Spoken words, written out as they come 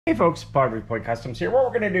Hey folks, Pottery Point Customs here. What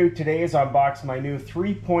we're going to do today is unbox my new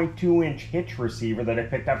 3.2-inch hitch receiver that I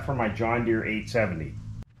picked up from my John Deere 870.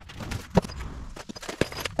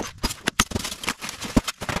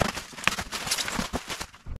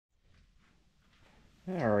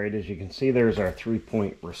 Alright, as you can see, there's our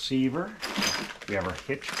 3-point receiver. We have our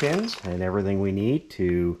hitch pins and everything we need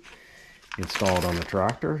to install it on the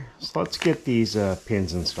tractor. So let's get these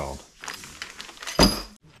pins installed.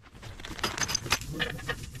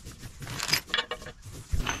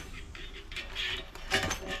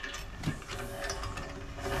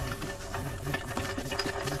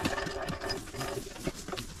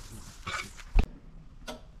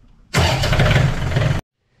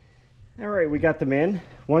 Alright, we got them in.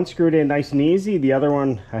 One screwed in nice and easy. The other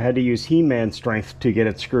one, I had to use He-Man strength to get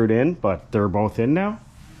it screwed in, but they're both in now.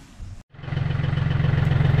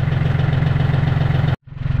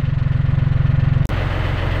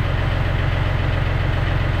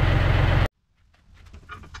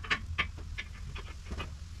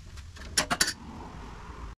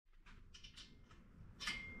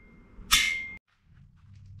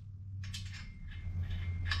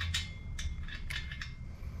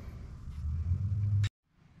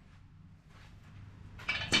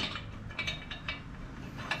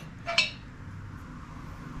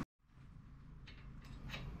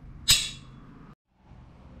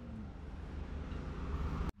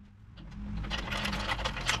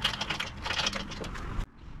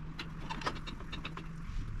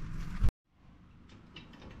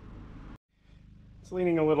 It's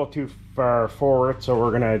leaning a little too far forward, so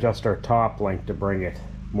we're going to adjust our top length to bring it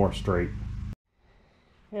more straight.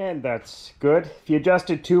 And that's good. If you adjust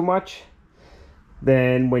it too much,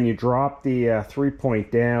 then when you drop the 3-point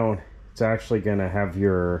down, it's actually going to have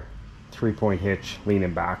your 3-point hitch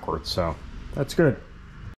leaning backwards, so that's good.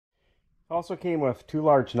 Also came with 2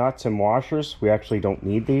 large nuts and washers. We actually don't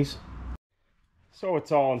need these. So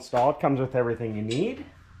it's all installed. Comes with everything you need,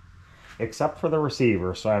 except for the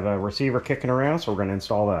receiver. So I have a receiver kicking around, so we're going to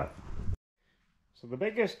install that. So the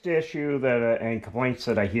biggest issue that and complaints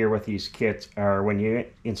that I hear with these kits are when you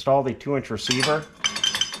install the 2-inch receiver,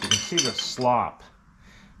 you can see the slop.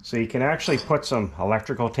 So you can actually put some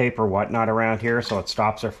electrical tape or whatnot around here so it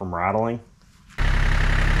stops it from rattling.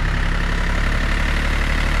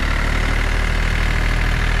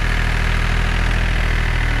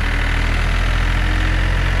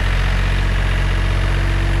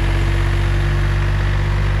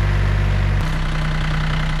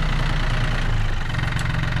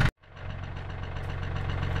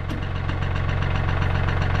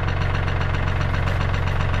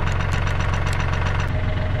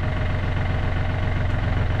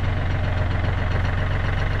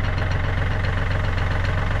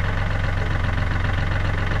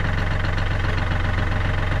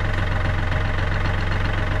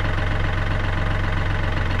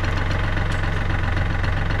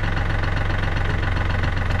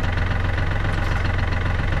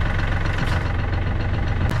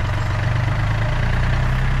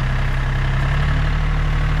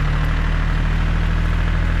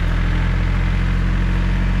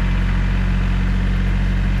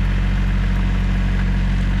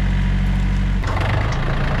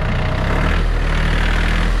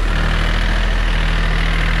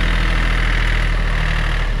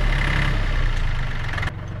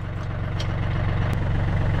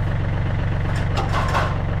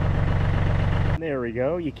 There we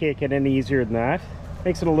go. You can't get any easier than that.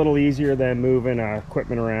 Makes it a little easier than moving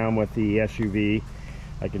equipment around with the SUV.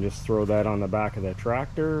 I can just throw that on the back of the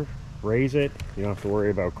tractor, raise it. You don't have to worry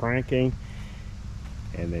about cranking.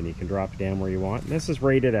 And then you can drop it down where you want. And this is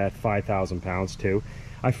rated at 5,000 pounds too.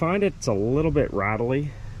 I find it's a little bit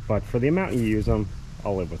rattly, but for the amount you use them,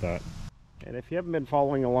 I'll live with that. And if you haven't been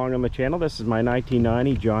following along on the channel, this is my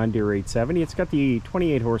 1990 John Deere 870. It's got the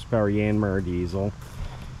 28 horsepower Yanmar diesel.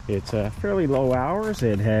 It's fairly low hours.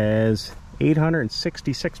 It has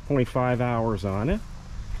 866.5 hours on it.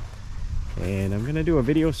 And I'm going to do a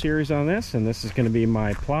video series on this, and this is going to be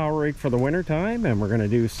my plow rig for the winter time, and we're going to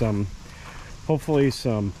do some, hopefully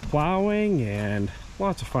some plowing and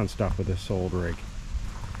lots of fun stuff with this old rig.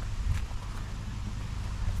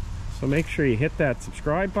 So make sure you hit that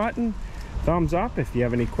subscribe button, thumbs up. If you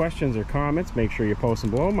have any questions or comments, make sure you post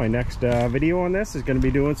them below. My next video on this is going to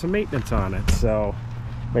be doing some maintenance on it, so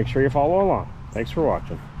make sure you follow along. Thanks for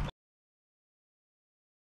watching.